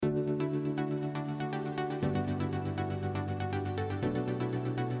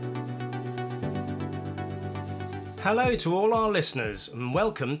Hello to all our listeners and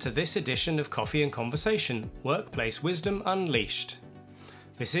welcome to this edition of Coffee and Conversation, Workplace Wisdom Unleashed.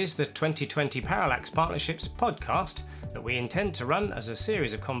 This is the 2020 Parallax Partnerships podcast that we intend to run as a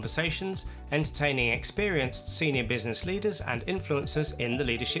series of conversations entertaining experienced senior business leaders and influencers in the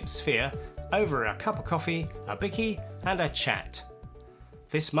leadership sphere over a cup of coffee, a bicky and a chat.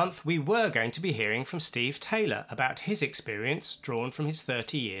 This month we were going to be hearing from Steve Taylor about his experience drawn from his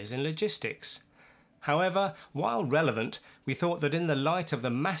 30 years in logistics. However, while relevant, we thought that in the light of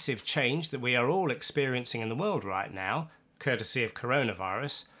the massive change that we are all experiencing in the world right now, courtesy of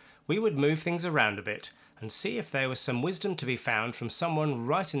coronavirus, we would move things around a bit and see if there was some wisdom to be found from someone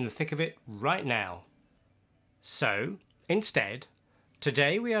right in the thick of it right now. So, instead,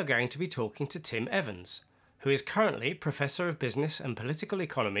 today we are going to be talking to Tim Evans, who is currently Professor of Business and Political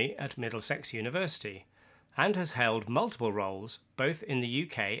Economy at Middlesex University, and has held multiple roles both in the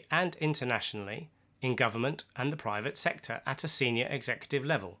UK and internationally, in government and the private sector at a senior executive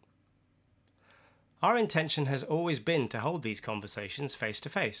level. Our intention has always been to hold these conversations face to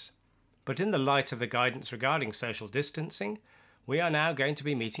face, but in the light of the guidance regarding social distancing, we are now going to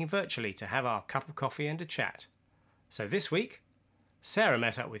be meeting virtually to have our cup of coffee and a chat. So this week, Sarah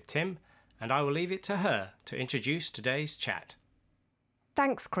met up with Tim, and I will leave it to her to introduce today's chat.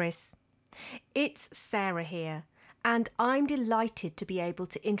 Thanks, Chris. It's Sarah here, and I'm delighted to be able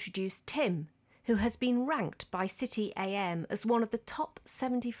to introduce Tim, who has been ranked by City AM as one of the top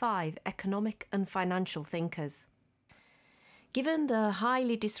 75 economic and financial thinkers. Given the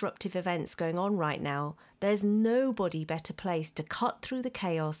highly disruptive events going on right now, there's nobody better placed to cut through the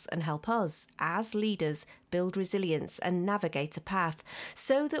chaos and help us, as leaders, build resilience and navigate a path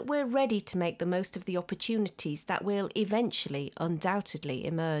so that we're ready to make the most of the opportunities that will eventually, undoubtedly,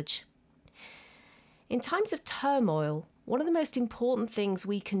 emerge. In times of turmoil, one of the most important things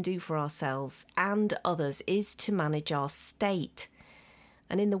we can do for ourselves and others is to manage our state.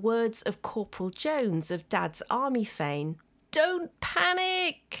 And in the words of Corporal Jones of Dad's Army fame, don't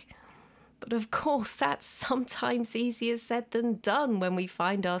panic! But of course, that's sometimes easier said than done when we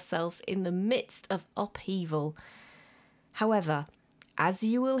find ourselves in the midst of upheaval. However, as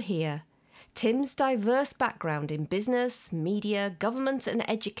you will hear, Tim's diverse background in business, media, government and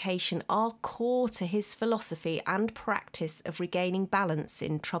education are core to his philosophy and practice of regaining balance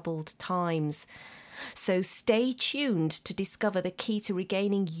in troubled times. So stay tuned to discover the key to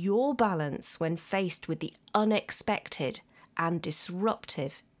regaining your balance when faced with the unexpected and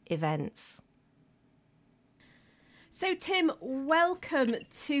disruptive events. So Tim, welcome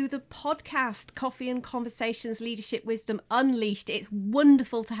to the podcast Coffee and Conversations Leadership Wisdom Unleashed. It's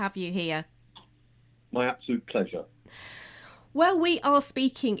wonderful to have you here. My absolute pleasure. Well, we are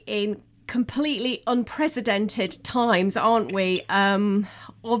speaking in completely unprecedented times, aren't we?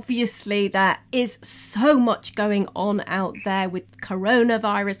 Obviously, there is so much going on out there with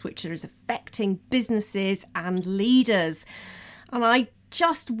coronavirus, which is affecting businesses and leaders. And I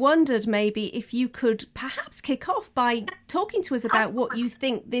just wondered maybe if you could perhaps kick off by talking to us about what you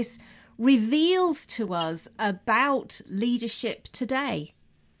think this reveals to us about leadership today.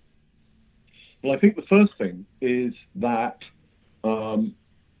 Well, I think the first thing is that a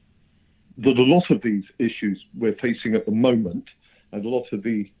lot of these issues we're facing at the moment, and a lot of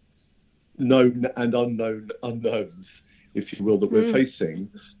the known and unknown unknowns, if you will, that we're facing,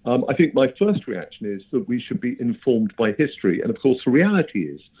 I think my first reaction is that we should be informed by history. And of course, the reality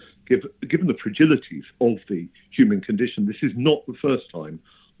is, given the fragilities of the human condition, this is not the first time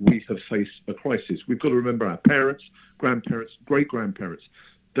we have faced a crisis. We've got to remember our parents, grandparents, great-grandparents.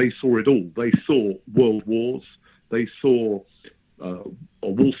 They saw it all. They saw world wars. They saw a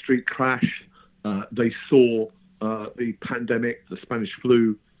Wall Street crash. They saw the pandemic, the Spanish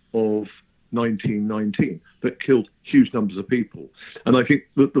flu of 1919, that killed huge numbers of people. And I think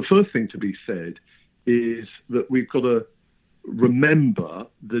that the first thing to be said is that we've got to remember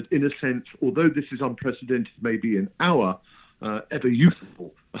that, in a sense, although this is unprecedented maybe in our ever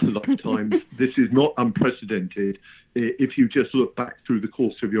youthful lifetimes, this is not unprecedented if you just look back through the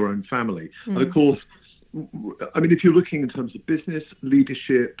course of your own family. And of course, I mean, if you're looking in terms of business,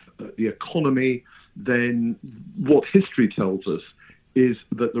 leadership, the economy, then what history tells us is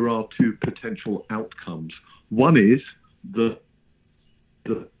that there are two potential outcomes. One is that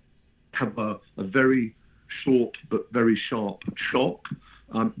have a very short but very sharp shock.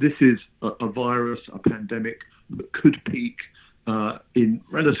 This is a virus, a pandemic that could peak in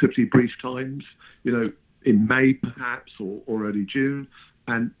relatively brief times, in May perhaps or early June.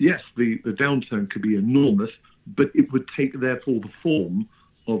 And yes, the downturn could be enormous, but it would take therefore the form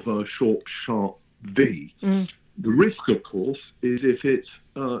of a short, sharp V. The risk, of course, is if it's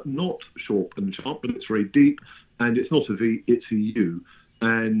not short and sharp, but it's very deep and it's not a V, it's a U.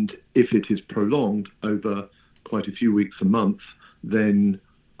 And if it is prolonged over quite a few weeks and months, then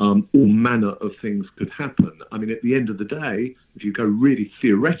all manner of things could happen. I mean, at the end of the day, if you go really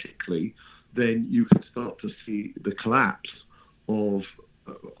theoretically, then you can start to see the collapse of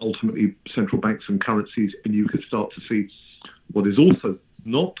ultimately central banks and currencies, and you could start to see what is also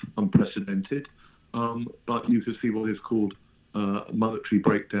not unprecedented, but you could see what is called monetary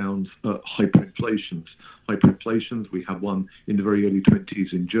breakdowns, hyperinflations. Hyperinflations, we had one in the very early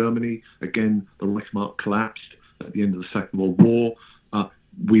 20s in Germany. Again, the Reichsmark collapsed at the end of the Second World War.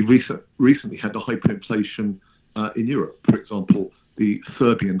 We recently had the hyperinflation in Europe. For example, the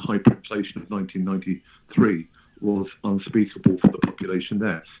Serbian hyperinflation of 1993 was unspeakable for the population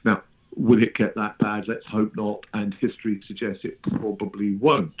there. Now, will it get that bad? Let's hope not. And history suggests it probably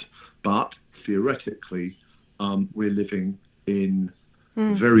won't. But theoretically, we're living in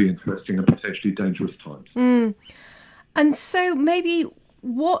very interesting and potentially dangerous times. And so maybe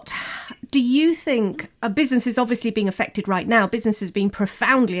what do you think? Business is obviously being affected right now. Business is being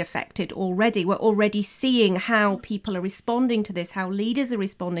profoundly affected already. We're already seeing how people are responding to this, how leaders are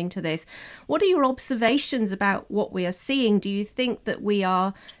responding to this. What are your observations about what we are seeing? Do you think that we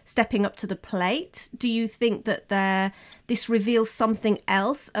are stepping up to the plate? Do you think that this reveals something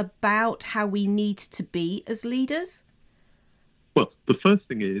else about how we need to be as leaders? Well, the first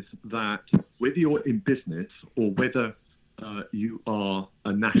thing is that whether you're in business or whether you are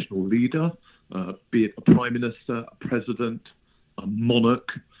a national leader, be it a prime minister, a president, a monarch,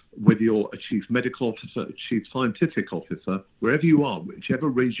 whether you're a chief medical officer, a chief scientific officer, wherever you are, whichever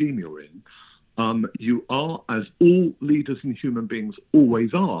regime you're in, you are, as all leaders and human beings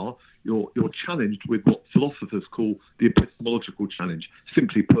always are, you're challenged with what philosophers call the epistemological challenge.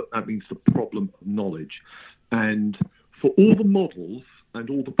 Simply put, that means the problem of knowledge. And for all the models and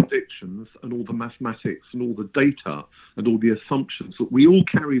all the predictions and all the mathematics and all the data and all the assumptions that we all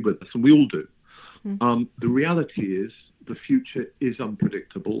carry with us, and we all do, the reality is the future is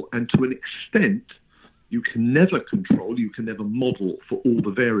unpredictable, and to an extent you can never control, you can never model for all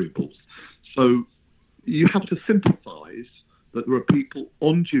the variables. So you have to sympathise that there are people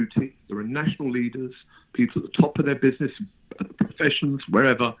on duty, there are national leaders, people at the top of their business, professions,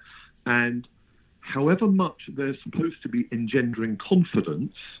 wherever, and however much they're supposed to be engendering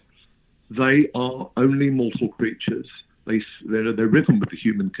confidence, they are only mortal creatures. They're riven with the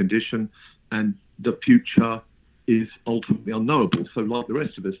human condition, and the future is ultimately unknowable. So like the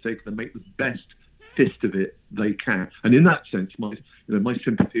rest of us, they're going to make the best fist of it they can. And in that sense, my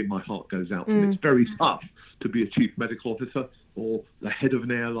sympathy and my heart goes out. And it's very tough to be a chief medical officer or the head of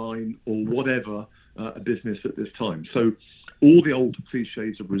an airline or whatever, a business at this time. So all the old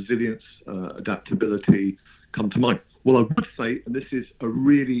cliches of resilience, adaptability come to mind. Well, I would say, and this is a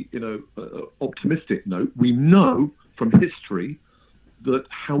really, optimistic note, we know from history that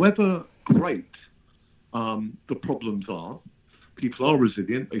however great the problems are, people are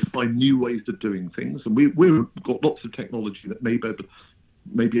resilient, they find new ways of doing things, and we've got lots of technology that may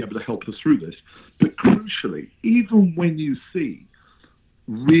be able to help us through this. But crucially, even when you see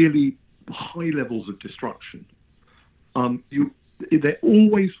really high levels of destruction, they're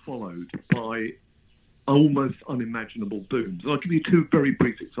always followed by almost unimaginable booms. And I'll give you two very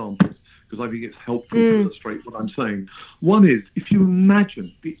brief examples because I think it's helpful to illustrate what I'm saying. One is, if you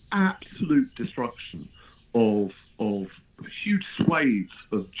imagine the absolute destruction of huge swathes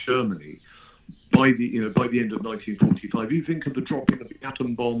of Germany by the end of 1945, you think of the dropping of the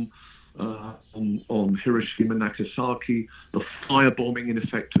atom bomb on Hiroshima and Nagasaki, the firebombing in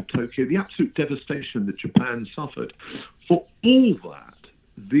effect of Tokyo, the absolute devastation that Japan suffered. For all that,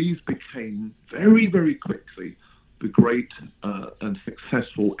 these became very, very quickly the great and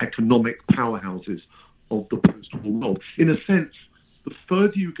successful economic powerhouses of the post-war world. In a sense, the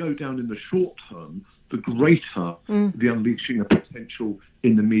further you go down in the short term, the greater the unleashing of potential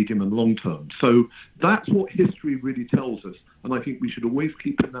in the medium and long term. So that's what history really tells us. And I think we should always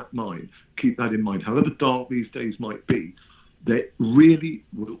keep that in mind. However dark these days might be, there really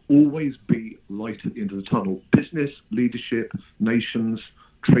will always be light at the end of the tunnel. Business, leadership, nations,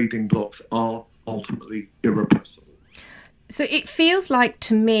 trading blocks are ultimately irrepressible. So it feels like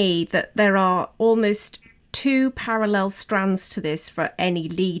to me that there are almost two parallel strands to this for any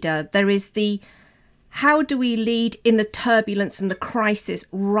leader. There is the how do we lead in the turbulence and the crisis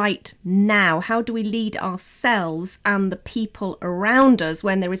right now? How do we lead ourselves and the people around us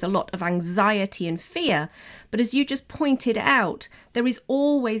when there is a lot of anxiety and fear? But as you just pointed out, there is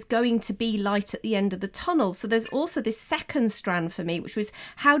always going to be light at the end of the tunnel. So there's also this second strand for me, which was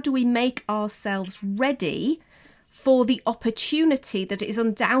how do we make ourselves ready for the opportunity that is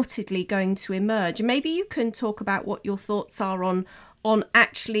undoubtedly going to emerge. Maybe you can talk about what your thoughts are on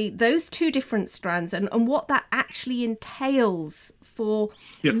actually those two different strands and what that actually entails for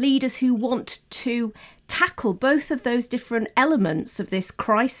leaders who want to tackle both of those different elements of this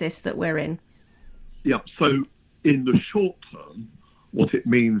crisis that we're in. Yeah, so in the short term, what it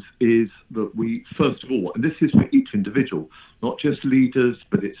means is that we, first of all, and this is for each individual, not just leaders,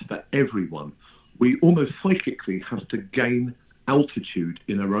 but it's for everyone, we almost psychically have to gain altitude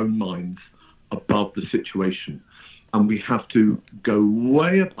in our own minds above the situation. And we have to go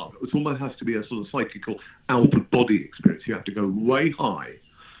way above it. It almost has to be a sort of psychical out-of-body experience. You have to go way high,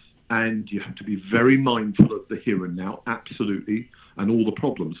 and you have to be very mindful of the here and now, absolutely, and all the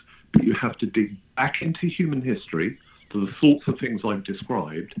problems. But you have to dig back into human history, to the sorts of things I've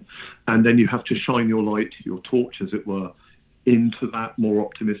described, and then you have to shine your light, your torch, as it were, into that more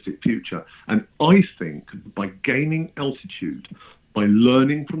optimistic future. And I think by gaining altitude, by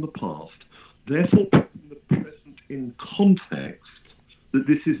learning from the past, therefore putting the present in context, that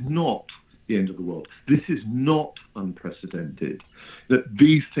this is not the end of the world. This is not unprecedented. That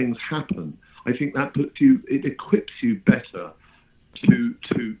these things happen. I think that it equips you better to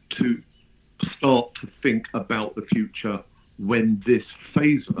start to think about the future when this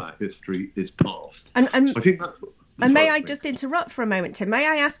phase of our history is past. And I think that's. And may I just interrupt for a moment, Tim? May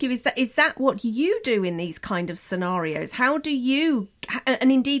I ask you, is that what you do in these kind of scenarios? How do you,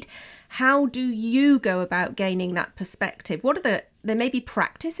 and indeed, how do you go about gaining that perspective? What are there may be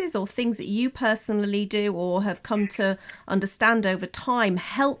practices or things that you personally do or have come to understand over time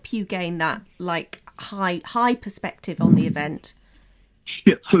help you gain that like high perspective on the event?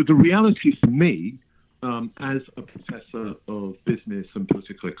 Yeah, so the reality for me, as a professor of business and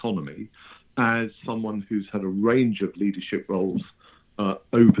political economy, as someone who's had a range of leadership roles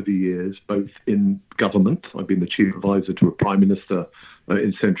over the years, both in government, I've been the chief advisor to a prime minister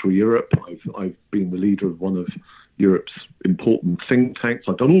in Central Europe, I've been the leader of one of Europe's important think tanks,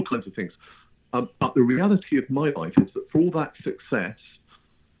 I've done all kinds of things. But the reality of my life is that for all that success,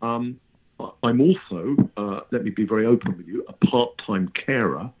 I'm also, let me be very open with you, a part-time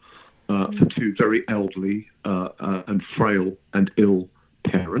carer for two very elderly and frail and ill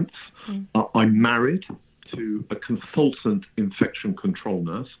parents. I'm married to a consultant infection control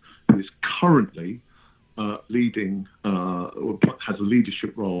nurse who is currently leading or has a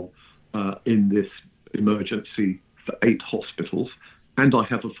leadership role in this emergency for 8 hospitals, and I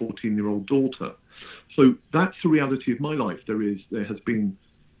have a 14-year-old daughter. So that's the reality of my life. There has been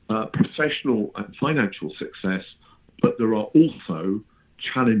professional and financial success, but there are also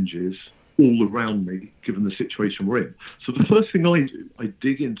challenges all around me, given the situation we're in. So the first thing I do, I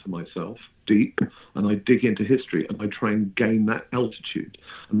dig into myself deep, and I dig into history, and I try and gain that altitude.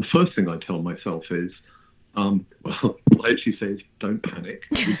 And the first thing I tell myself is, what I actually say is, don't panic.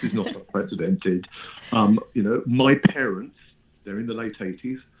 This is not unprecedented. My parents, they're in the late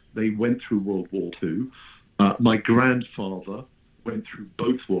 80s. They went through World War II. My grandfather went through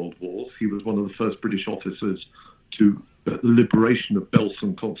both world wars. He was one of the first British officers to the liberation of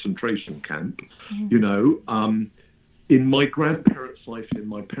Belsen concentration camp. In my grandparents' life, in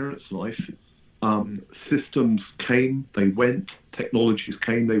my parents' life, systems came, they went, technologies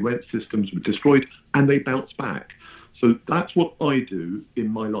came, they went, systems were destroyed, and they bounced back. So that's what I do in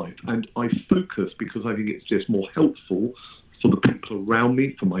my life. And I focus because I think it's just more helpful for the people around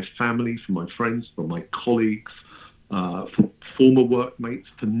me, for my family, for my friends, for my colleagues, for former workmates,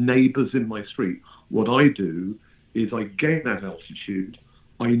 for neighbours in my street. What I do is I gain that altitude.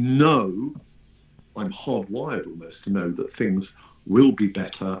 I know, I'm hardwired almost to know that things will be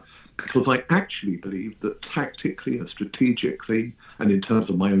better, because I actually believe that tactically and strategically, and in terms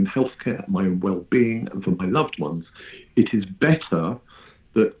of my own healthcare, my own well-being, and for my loved ones, it is better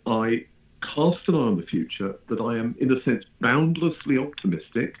that I cast an eye on the future, that I am, in a sense, boundlessly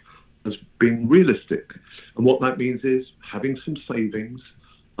optimistic as being realistic. And what that means is having some savings,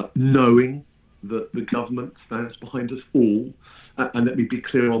 knowing that the government stands behind us all. And let me be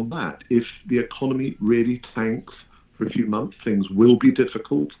clear on that. If the economy really tanks for a few months, things will be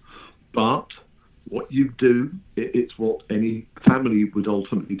difficult. But what you do, it's what any family would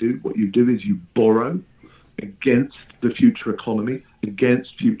ultimately do. What you do is you borrow against the future economy, against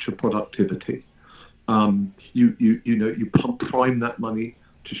future productivity. You prime that money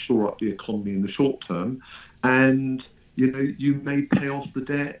to shore up the economy in the short term, and you may pay off the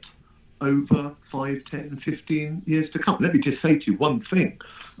debt over 5, 10, 15 years to come. Let me just say to you one thing.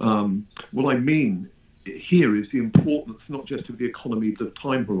 What I mean here is the importance not just of the economy, but of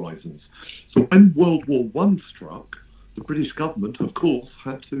time horizons. So when World War I struck, the British government, of course,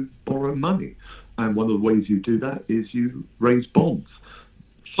 had to borrow money. And one of the ways you do that is you raise bonds.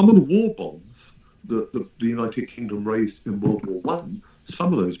 Some of the war bonds that the United Kingdom raised in World War One,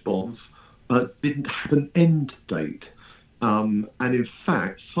 some of those bonds didn't have an end date. And in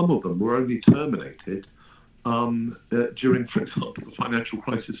fact, some of them were only terminated during, for example, the financial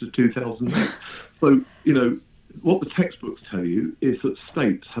crisis of 2008. So, what the textbooks tell you is that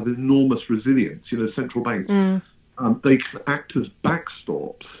states have enormous resilience. Central banks, they can act as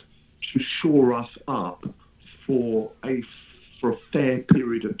backstops to shore us up for a fair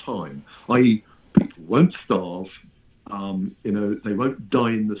period of time, i.e., people won't starve, they won't die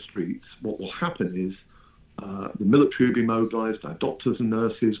in the streets. What will happen is the military will be mobilised, our doctors and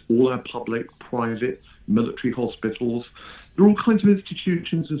nurses, all our public, private, military hospitals. There are all kinds of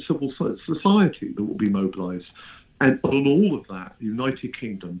institutions in civil society that will be mobilised. And on all of that, the United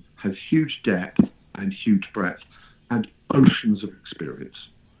Kingdom has huge depth and huge breadth and oceans of experience.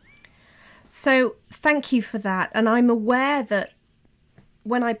 So thank you for that. And I'm aware that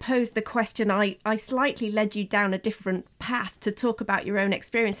when I posed the question, I slightly led you down a different path to talk about your own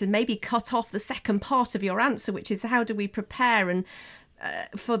experience and maybe cut off the second part of your answer, which is how do we prepare and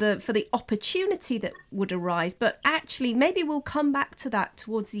for the opportunity that would arise. But actually, maybe we'll come back to that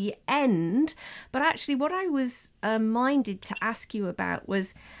towards the end. But actually, what I was minded to ask you about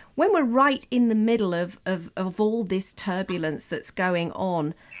was when we're right in the middle of all this turbulence that's going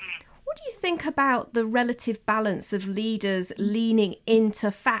on, what do you think about the relative balance of leaders leaning into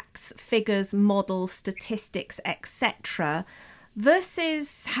facts, figures, models, statistics, etc.,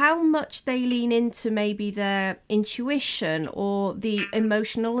 versus how much they lean into maybe their intuition or the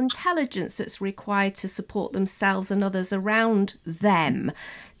emotional intelligence that's required to support themselves and others around them?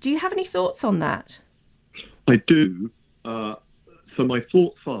 Do you have any thoughts on that? I do. So my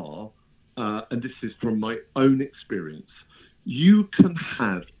thoughts are, and this is from my own experience, you can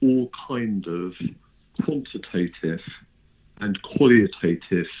have all kind of quantitative and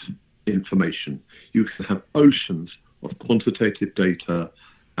qualitative information. You can have oceans of quantitative data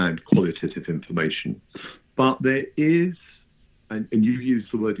and qualitative information. But there is, and you use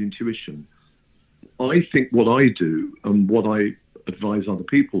the word intuition, I think what I do and what I advise other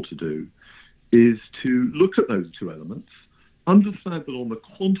people to do is to look at those two elements, understand that on the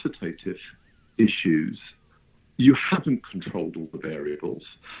quantitative issues, you haven't controlled all the variables.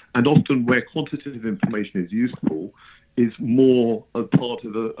 And often where quantitative information is useful is more a part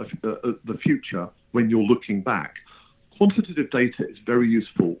of the future when you're looking back. Quantitative data is very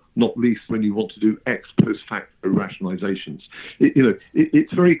useful, not least when you want to do ex post facto rationalizations.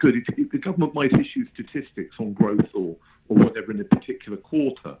 It's very good. If the government might issue statistics on growth or whatever in a particular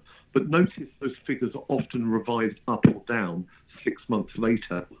quarter, but notice those figures are often revised up or down 6 months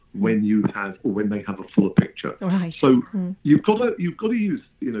later when they have a fuller picture. Right. So you've got to use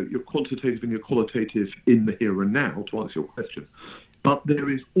your quantitative and your qualitative in the here and now to answer your question. But there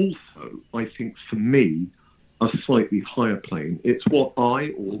is also, I think, for me, a slightly higher plane. It's what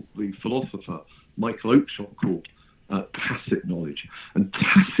I, or the philosopher Michael Oakeshott, called tacit knowledge. And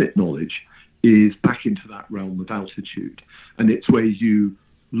tacit knowledge is back into that realm of altitude. And it's where you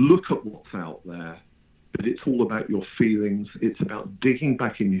look at what's out there, but it's all about your feelings. It's about digging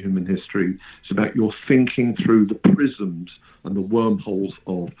back in human history. It's about your thinking through the prisms and the wormholes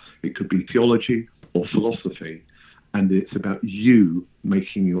of, it could be theology or philosophy. And it's about you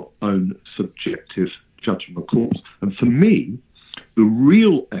making your own subjective judgment calls. And for me, the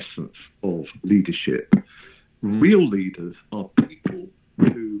real essence of leadership, real leaders are people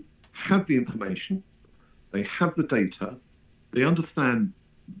who have the information, they have the data, they understand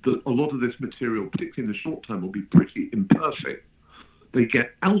that a lot of this material, particularly in the short term, will be pretty imperfect. They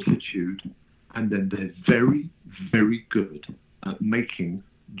get altitude, and then they're very, very good at making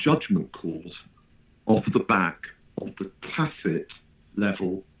judgment calls off the back of the tacit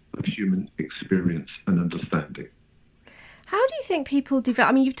level of human experience and understanding. How do you think people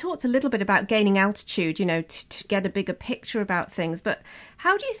develop? I mean, you've talked a little bit about gaining altitude, to get a bigger picture about things, but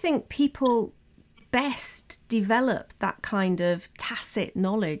how do you think people best develop that kind of tacit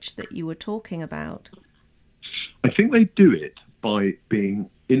knowledge that you were talking about? I think they do it by being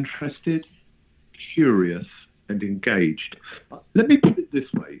interested, curious, and engaged. Let me put it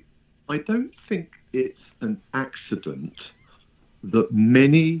this way. I don't think it's an accident that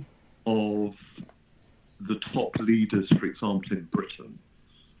many of the top leaders, for example, in Britain,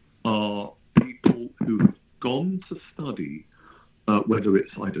 are people who have gone to study, whether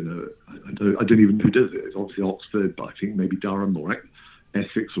it's, I don't even know who does it. It's obviously Oxford, but I think maybe Durham or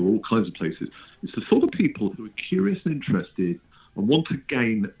Essex or all kinds of places. It's the sort of people who are curious and interested and want to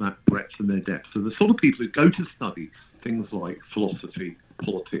gain that breadth and their depth. So the sort of people who go to study things like philosophy,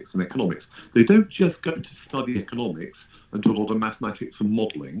 politics and economics. They don't just go to study economics and do a lot of mathematics and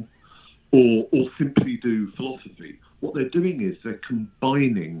modelling, or simply do philosophy. What they're doing is they're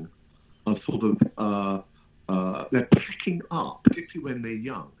combining a sort of, they're picking up, particularly when they're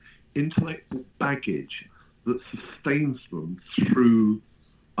young, intellectual baggage that sustains them through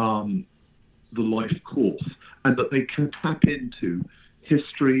the life course, and that they can tap into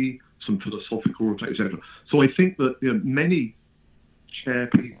history, some philosophical reflection, etc. So I think that many chair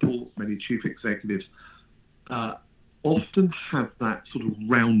people, many chief executives often have that sort of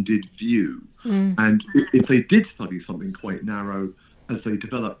rounded view. And if they did study something quite narrow, as they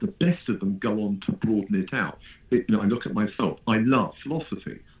develop, the best of them go on to broaden it out. I look at myself. I love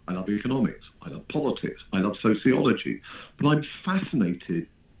philosophy. I love economics. I love politics. I love sociology. But I'm fascinated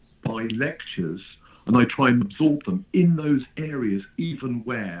by lectures, and I try and absorb them in those areas, even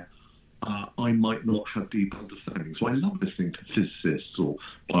where I might not have deep understanding. So I love listening to physicists or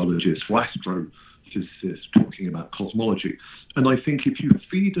biologists or astrophysicists talking about cosmology. And I think if you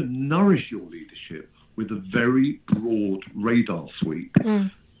feed and nourish your leadership with a very broad radar sweep,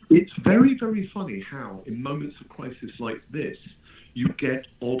 it's very, very funny how in moments of crisis like this, you get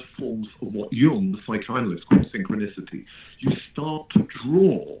odd forms of what Jung, the psychoanalyst, calls synchronicity. You start to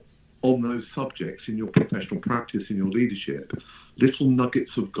draw on those subjects in your professional practice, in your leadership, little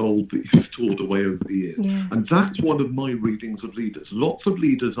nuggets of gold that you've stored away over the years. Yeah. And that's one of my readings of leaders. Lots of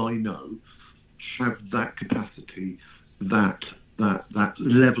leaders I know have that capacity, that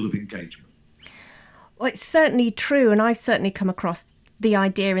level of engagement. Well, it's certainly true, and I've certainly come across the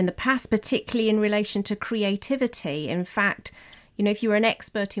idea in the past, particularly in relation to creativity. In fact, if you're an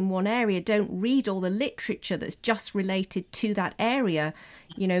expert in one area, don't read all the literature that's just related to that area.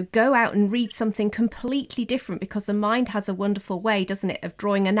 Go out and read something completely different, because the mind has a wonderful way, doesn't it, of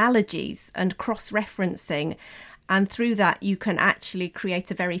drawing analogies and cross-referencing. And through that, you can actually create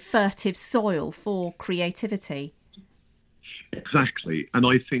a very fertile soil for creativity. Exactly. And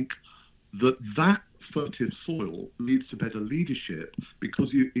I think that fertile soil leads to better leadership, because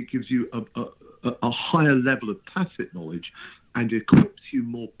it gives you a higher level of tacit knowledge and equips you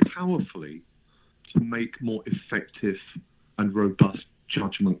more powerfully to make more effective and robust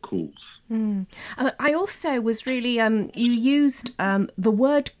judgment calls. I also was really, you used the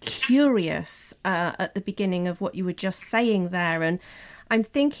word curious at the beginning of what you were just saying there. And I'm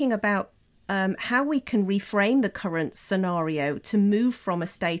thinking about how we can reframe the current scenario to move from a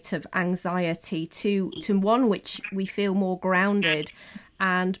state of anxiety to one which we feel more grounded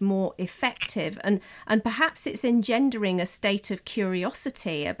and more effective. And perhaps it's engendering a state of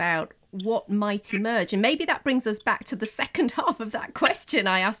curiosity about what might emerge. And maybe that brings us back to the second half of that question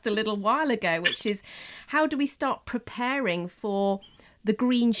I asked a little while ago, which is, how do we start preparing for the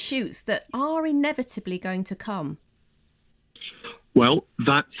green shoots that are inevitably going to come? Well,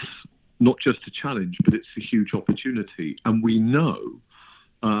 that's not just a challenge, but it's a huge opportunity. And we know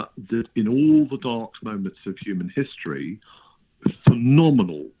that in all the dark moments of human history,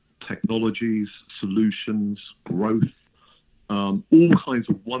 phenomenal technologies, solutions, growth, all kinds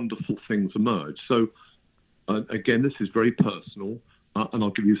of wonderful things emerge. So, again, this is very personal, and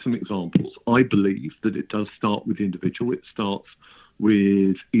I'll give you some examples. I believe that it does start with the individual. It starts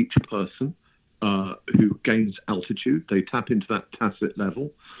with each person who gains altitude. They tap into that tacit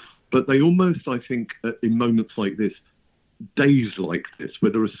level. But they almost, I think, in moments like this, days like this,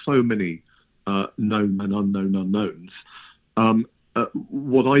 where there are so many known and unknown unknowns,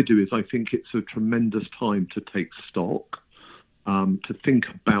 what I do is I think it's a tremendous time to take stock, to think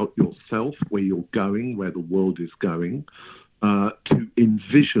about yourself, where you're going, where the world is going, to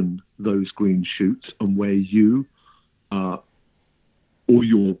envision those green shoots and where you or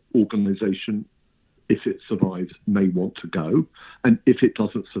your organisation, if it survives, may want to go. And if it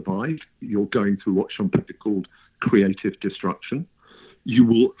doesn't survive, you're going through what Schumpeter called creative destruction. You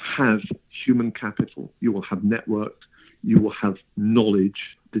will have human capital, you will have networks, you will have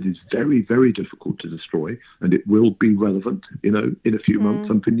knowledge that is very, very difficult to destroy, and it will be relevant, in a few months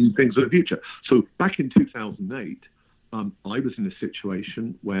and for new things in the future. So back in 2008, I was in a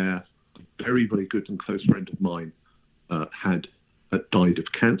situation where a very, very good and close friend of mine had died of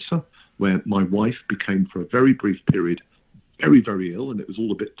cancer, where my wife became, for a very brief period, very, very ill, and it was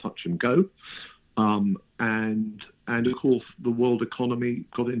all a bit touch and go. And of course, the world economy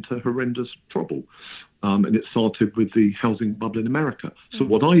got into horrendous trouble. And it started with the housing bubble in America. So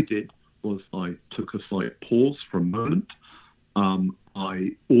what I did was I took a slight pause for a moment.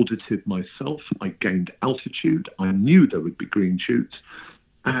 I audited myself. I gained altitude. I knew there would be green shoots.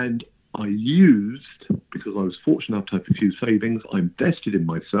 And I used, because I was fortunate enough to have a few savings, I invested in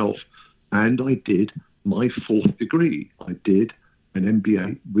myself, and I did my fourth degree. I did an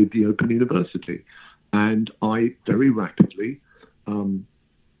MBA with the Open University. And I very rapidly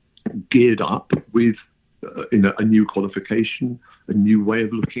geared up with a new qualification, a new way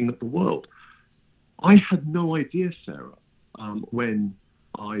of looking at the world. I had no idea, Sarah, when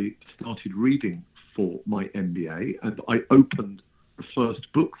I started reading for my MBA, and I opened the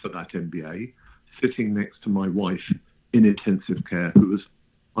first book for that MBA, sitting next to my wife in intensive care, who was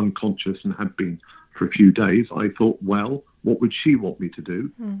unconscious and had been for a few days. I thought, well, what would she want me to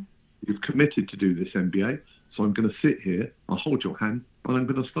do? You've committed to do this MBA, so I'm going to sit here, I'll hold your hand, and I'm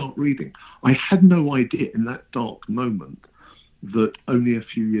going to start reading. I had no idea in that dark moment that only a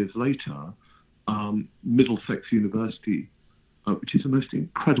few years later, Middlesex University, which is the most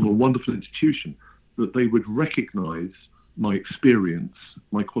incredible, wonderful institution, that they would recognise my experience,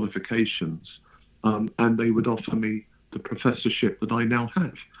 my qualifications, and they would offer me the professorship that I now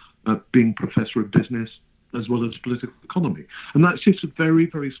have, being Professor of Business as well as Political Economy. And that's just a very,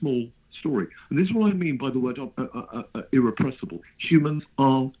 very small story. And this is what I mean by the word irrepressible. Humans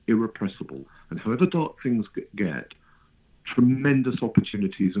are irrepressible. And however dark things get, tremendous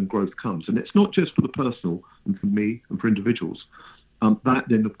opportunities and growth comes. And it's not just for the personal and for me and for individuals. That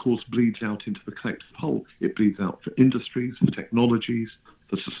then, of course, bleeds out into the collective whole. It bleeds out for industries, for technologies,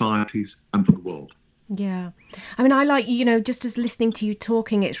 for societies, and for the world. Yeah. I mean, I like, just as listening to you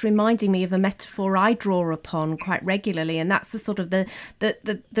talking, it's reminding me of a metaphor I draw upon quite regularly. And that's the sort of the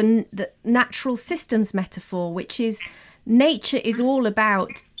natural systems metaphor, which is nature is all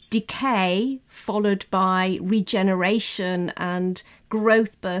about decay followed by regeneration and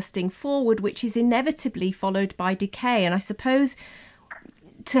growth bursting forward, which is inevitably followed by decay. And I suppose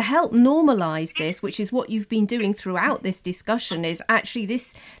to help normalise this, which is what you've been doing throughout this discussion, is actually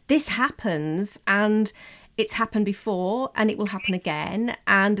this happens, and it's happened before and it will happen again,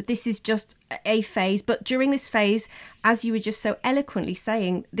 and this is just a phase. But during this phase, as you were just so eloquently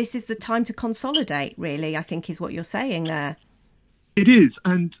saying, this is the time to consolidate, really, I think is what you're saying there. It is,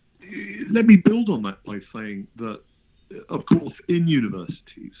 and let me build on that by saying that, of course, in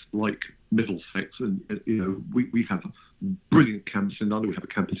universities like Middlesex, and we have a brilliant campus in London. We have a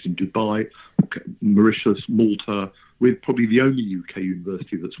campus in Dubai, Mauritius, Malta. We're probably the only UK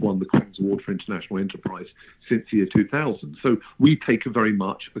university that's won the Queen's Award for International Enterprise since the year 2000. So we take a very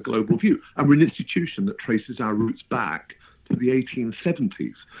much a global view, and we're an institution that traces our roots back to the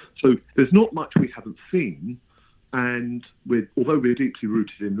 1870s. So there's not much we haven't seen. And although we're deeply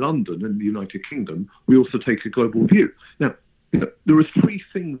rooted in London and the United Kingdom, we also take a global view. Now, there are three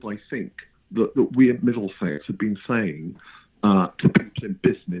things I think that we at Middlesex have been saying to people in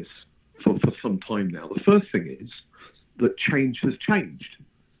business for some time now. The first thing is that change has changed.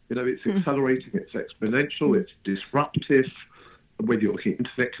 It's accelerating, it's exponential, it's disruptive, whether you're looking at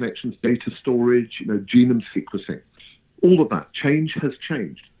internet connections, data storage, genome sequencing. All of that, change has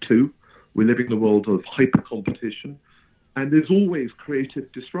changed. Two, we're living in a world of hyper-competition, and there's always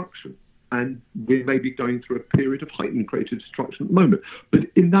creative destruction. And we may be going through a period of heightened creative destruction at the moment. But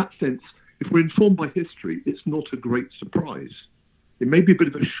in that sense, if we're informed by history, it's not a great surprise. It may be a bit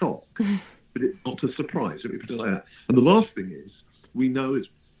of a shock, but it's not a surprise. Let me put it like that. And the last thing is, we know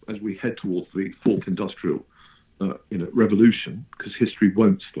as we head towards the fourth industrial revolution, because history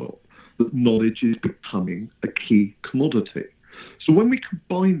won't stop, that knowledge is becoming a key commodity. So when we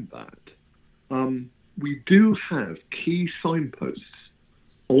combine that, we do have key signposts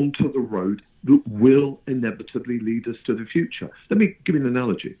onto the road that will inevitably lead us to the future. Let me give you an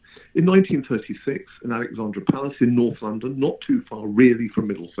analogy. In 1936, in Alexandra Palace in North London, not too far really from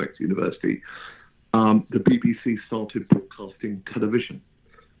Middlesex University, the BBC started broadcasting television.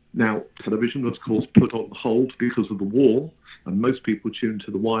 Now, television was, of course, put on hold because of the war, and most people tuned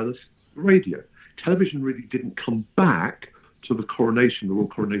to the wireless radio. Television really didn't come back to the royal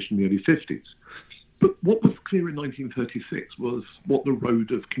coronation in the early 50s. But what was clear in 1936 was what the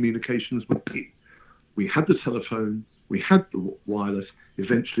road of communications would be. We had the telephone, we had the wireless.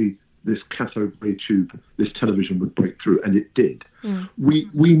 Eventually, this cathode ray tube, this television would break through, and it did. Mm.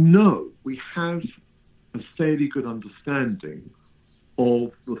 We know, we have a fairly good understanding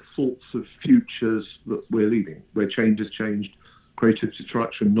of the sorts of futures that we're leading, where change has changed, creative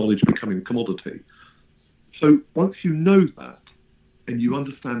destruction, knowledge becoming a commodity. So once you know that, and you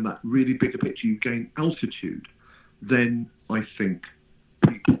understand that really bigger picture, you gain altitude, then I think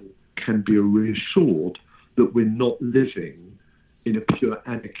people can be reassured that we're not living in a pure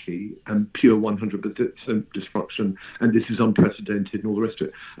anarchy and pure 100% destruction, and this is unprecedented and all the rest of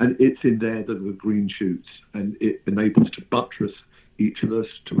it. And it's in there that the green shoots, and it enables to buttress each of us,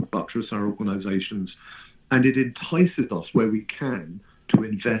 to buttress our organisations, and it entices us where we can to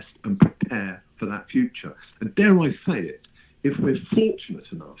invest and prepare for that future. And dare I say it, if we're fortunate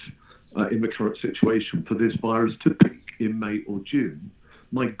enough in the current situation for this virus to peak in May or June,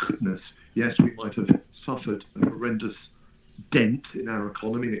 my goodness, yes, we might have suffered a horrendous dent in our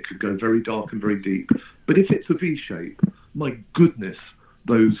economy, and it could go very dark and very deep. But if it's a V shape, my goodness,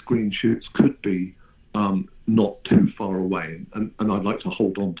 those green shoots could be not too far away, and I'd like to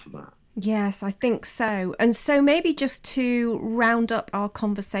hold on to that. Yes, I think so. And so maybe just to round up our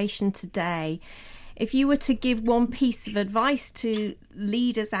conversation today, if you were to give one piece of advice to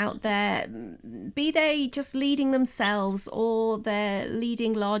leaders out there, be they just leading themselves or they're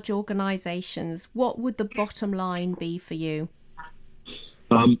leading large organisations, what would the bottom line be for you?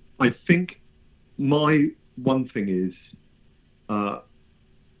 I think my one thing is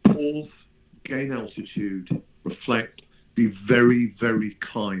pause, gain altitude, reflect, be very, very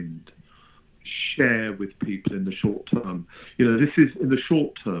kind, share with people in the short term. This is in the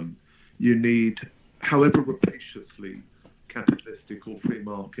short term, you need, however rapaciously capitalistic or free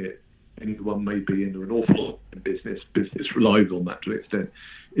market anyone may be in, or an awful lot in business relies on that to an extent.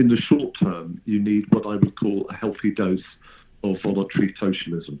 In the short term, you need what I would call a healthy dose of voluntary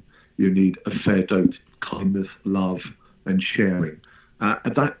socialism. You need a fair dose of kindness, love, and sharing.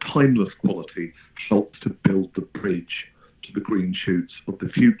 And that timeless quality helps to build the bridge to the green shoots of the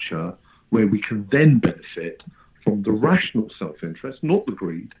future, where we can then benefit from the rational self-interest, not the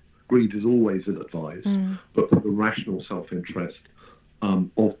greed. Greed is always ill-advised, but from the rational self-interest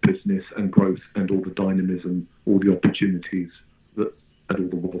of business and growth and all the dynamism, all the opportunities that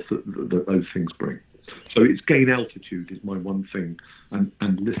and all the wealth that those things bring. So it's gain altitude is my one thing, and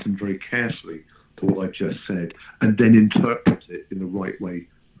listen very carefully to what I've just said, and then interpret it in the right way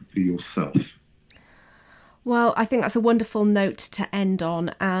for yourself. Well, I think that's a wonderful note to end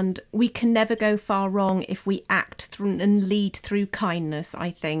on, and we can never go far wrong if we act through and lead through kindness,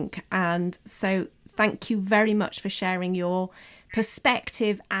 I think. And so thank you very much for sharing your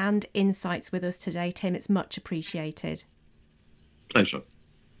perspective and insights with us today, Tim. It's much appreciated. Pleasure.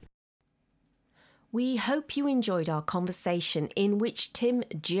 We hope you enjoyed our conversation, in which Tim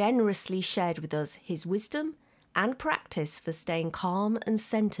generously shared with us his wisdom and practice for staying calm and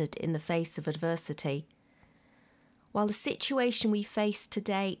centred in the face of adversity. While the situation we face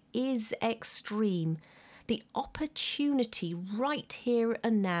today is extreme, the opportunity right here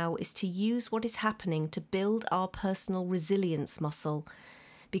and now is to use what is happening to build our personal resilience muscle.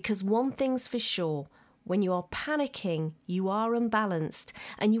 Because one thing's for sure, when you are panicking, you are unbalanced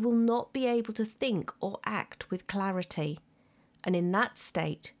and you will not be able to think or act with clarity. And in that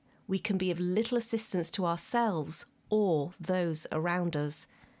state, we can be of little assistance to ourselves or those around us.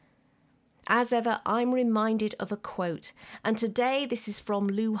 As ever, I'm reminded of a quote, and today this is from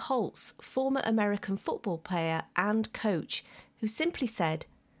Lou Holtz, former American football player and coach, who simply said,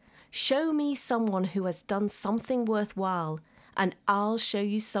 "Show me someone who has done something worthwhile, and I'll show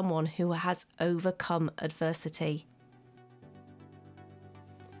you someone who has overcome adversity."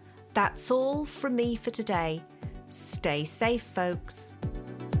 That's all from me for today. Stay safe, folks.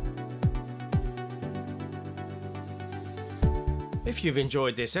 If you've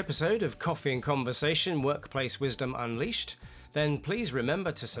enjoyed this episode of Coffee and Conversation Workplace Wisdom Unleashed, then please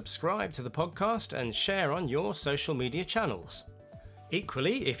remember to subscribe to the podcast and share on your social media channels.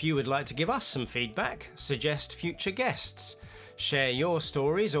 Equally, if you would like to give us some feedback, suggest future guests, share your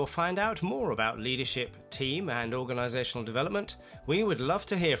stories, or find out more about leadership, team and organisational development, we would love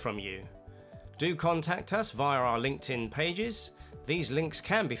to hear from you. Do contact us via our LinkedIn pages. These links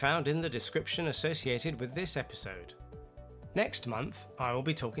can be found in the description associated with this episode. Next month, I will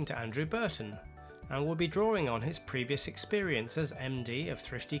be talking to Andrew Burton, and will be drawing on his previous experience as MD of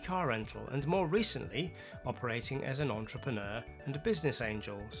Thrifty Car Rental, and more recently operating as an entrepreneur and business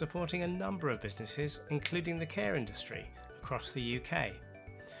angel, supporting a number of businesses, including the care industry, across the UK.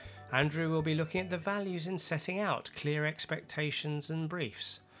 Andrew will be looking at the values in setting out clear expectations and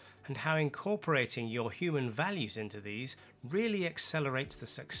briefs, and how incorporating your human values into these really accelerates the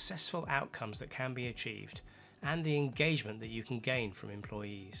successful outcomes that can be achieved, and the engagement that you can gain from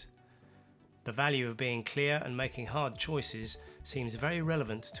employees. The value of being clear and making hard choices seems very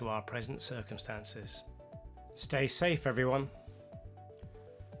relevant to our present circumstances. Stay safe, everyone.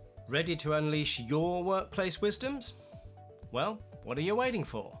 Ready to unleash your workplace wisdoms? Well, what are you waiting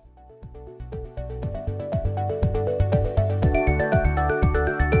for?